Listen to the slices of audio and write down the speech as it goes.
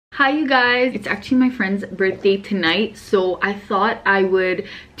Hi you guys, it's actually my friend's birthday tonight, so I thought I would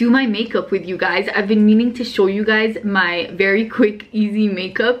do my makeup with you guys. I've been meaning to show you guys my very quick easy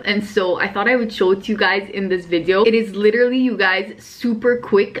makeup, and so I thought I would show it to you guys in this video. It is literally, you guys, super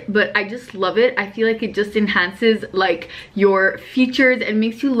quick, but I just love it. I feel like it just enhances like your features and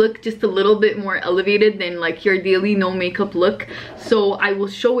makes you look just a little bit more elevated than like your daily no makeup look. So I will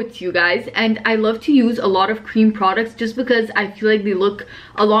show it to you guys, and I love to use a lot of cream products just because I feel like they look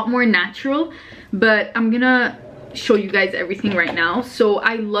a lot more natural. But I'm gonna show you guys everything right now. So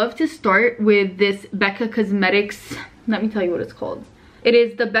I love to start with this Becca Cosmetics, let me tell you what it's called. It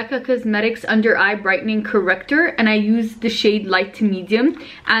is the Becca Cosmetics Under Eye Brightening Corrector, and I use the shade light to medium.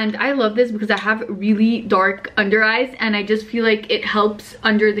 And I love this because I have really dark under eyes, and I just feel like it helps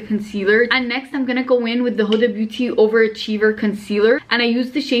under the concealer. And next I'm gonna go in with the Huda Beauty Overachiever Concealer, and I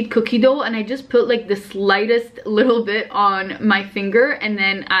use the shade Cookie Dough, and I just put like the slightest little bit on my finger, and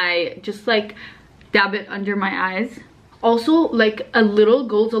then I just like dab it under my eyes. Also, like a little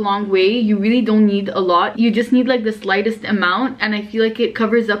goes a long way. You really don't need a lot. You just need like the slightest amount, and I feel like it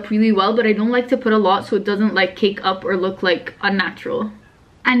covers up really well, but I don't like to put a lot so it doesn't like cake up or look like unnatural.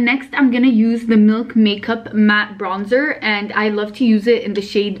 And next I'm gonna use the Milk Makeup Matte Bronzer, and I love to use it in the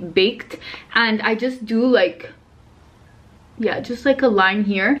shade Baked, and I just do like, yeah, just like a line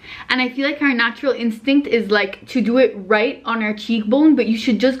here. And I feel like our natural instinct is like to do it right on our cheekbone, but you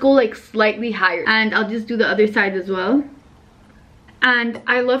should just go like slightly higher. And I'll just do the other side as well. And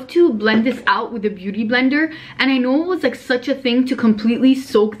I love to blend this out with a beauty blender, and I know it was like such a thing to completely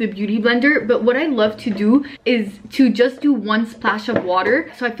soak the beauty blender, but what I love to do is to just do one splash of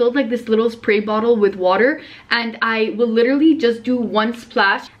water. So I filled like this little spray bottle with water, and I will literally just do one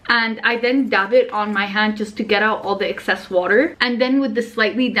splash, and I then dab it on my hand just to get out all the excess water. And then with the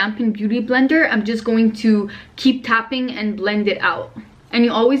slightly dampened beauty blender, I'm just going to keep tapping and blend it out. And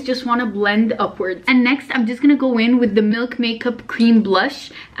you always just want to blend upwards. And next I'm just gonna go in with the Milk Makeup Cream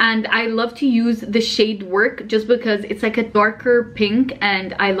Blush, and I love to use the shade Work just because it's like a darker pink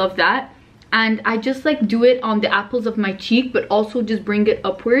and I love that. And I just like do it on the apples of my cheek, but also just bring it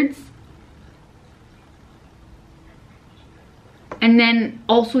upwards. And then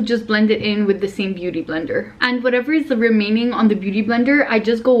also just blend it in with the same beauty blender. And whatever is remaining on the beauty blender, I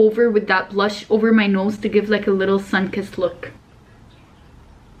just go over with that blush over my nose to give like a little sun-kissed look.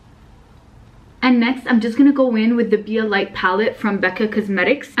 And next I'm just gonna go in with the Be a Light palette from Becca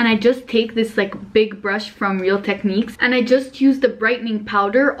Cosmetics, and I just take this like big brush from Real Techniques, and I just use the brightening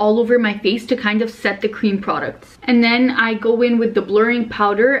powder all over my face to kind of set the cream products. And then I go in with the blurring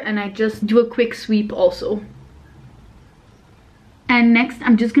powder, and I just do a quick sweep also. And next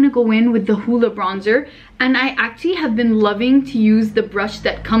I'm just gonna go in with the Hoola bronzer, and I actually have been loving to use the brush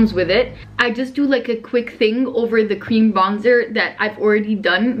that comes with it. I just do like a quick thing over the cream bronzer that I've already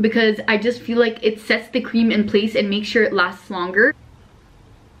done because I just feel like it sets the cream in place and makes sure it lasts longer.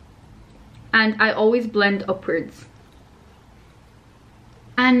 And I always blend upwards.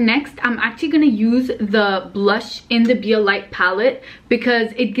 And next I'm actually gonna use the blush in the Be a Light palette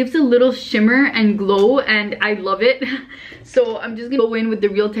because it gives a little shimmer and glow, and I love it. So I'm just gonna go in with the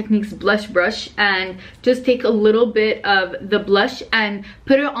Real Techniques blush brush and just take a little bit of the blush and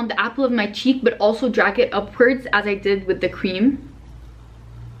put it on the apple of my cheek, but also drag it upwards as I did with the cream.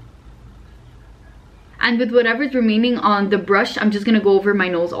 And with whatever's remaining on the brush, I'm just gonna go over my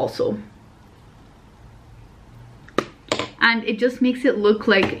nose also. And it just makes it look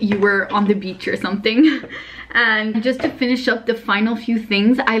like you were on the beach or something. And just to finish up the final few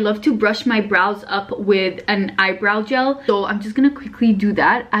things, I love to brush my brows up with an eyebrow gel. So I'm just gonna quickly do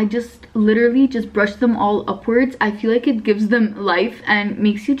that. I just literally just brush them all upwards. I feel like it gives them life and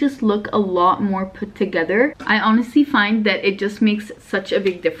makes you just look a lot more put together. I honestly find that it just makes such a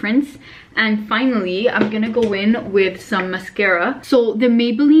big difference. And finally, I'm gonna go in with some mascara. So the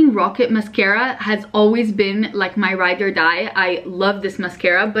Maybelline Rocket Mascara has always been like my ride or die. I love this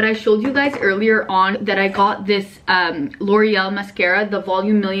mascara, but I showed you guys earlier on that I got this L'Oreal mascara, the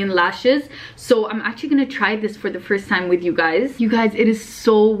Volume Million Lashes. So I'm actually gonna try this for the first time with you guys. You guys, it is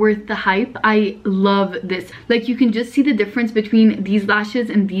so worth the hype. I love this. Like, you can just see the difference between these lashes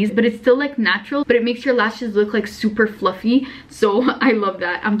and these, but it's still like natural, but it makes your lashes look like super fluffy. So I love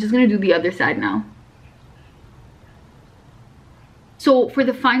that. I'm just gonna do the other side now. So for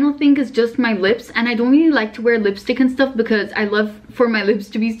the final thing is just my lips, and I don't really like to wear lipstick and stuff because I love for my lips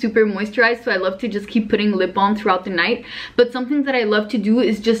to be super moisturized, so I love to just keep putting lip balm throughout the night. But something that I love to do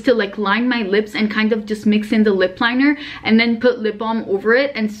is just to like line my lips and kind of just mix in the lip liner and then put lip balm over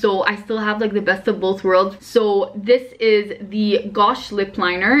it, and so I still have like the best of both worlds. So this is the Gosh lip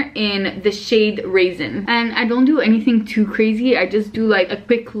liner in the shade Raisin, and I don't do anything too crazy. I just do like a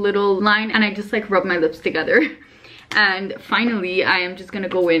quick little line and I just like rub my lips together. And finally, I am just gonna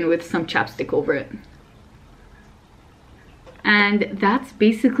go in with some chapstick over it. And that's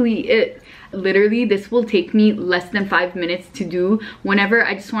basically it. Literally, this will take me less than 5 minutes to do whenever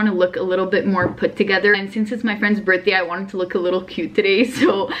I just want to look a little bit more put together. And since it's my friend's birthday, I wanted to look a little cute today.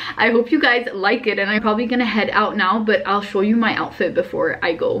 So I hope you guys like it, and I'm probably gonna head out now, but I'll show you my outfit before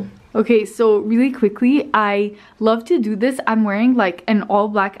I go. Okay, so really quickly, I love to do this. I'm wearing like an all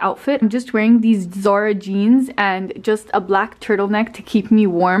black outfit. I'm just wearing these Zara jeans and just a black turtleneck to keep me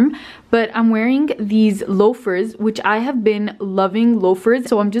warm. But I'm wearing these loafers, which I have been loving loafers.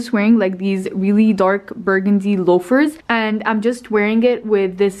 So I'm just wearing like these really dark burgundy loafers, and I'm just wearing it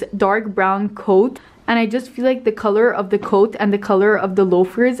with this dark brown coat. And I just feel like the color of the coat and the color of the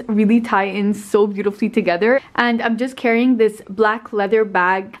loafers really tie in so beautifully together. And I'm just carrying this black leather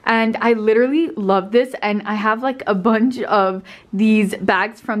bag, and I literally love this. And I have like a bunch of these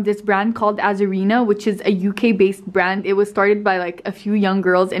bags from this brand called Azarina, which is a UK based brand. It was started by like a few young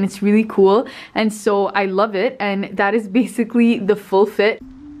girls, and it's really cool, and so I love it. And that is basically the full fit.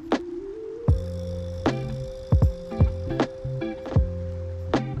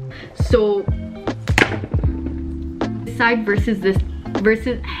 So side versus this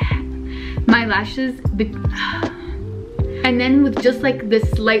versus my lashes, and then with just like this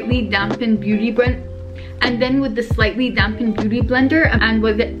slightly dampened beauty blend, and then with the slightly dampened beauty blender, and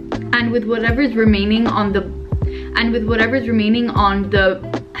with whatever's remaining on the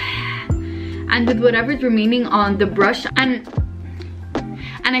brush, and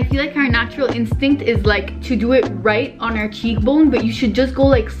I feel like our natural instinct is like to do it right on our cheekbone, but you should just go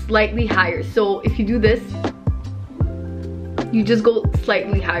like slightly higher. So if you do this, you just go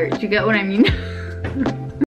slightly higher. Do you get what I mean?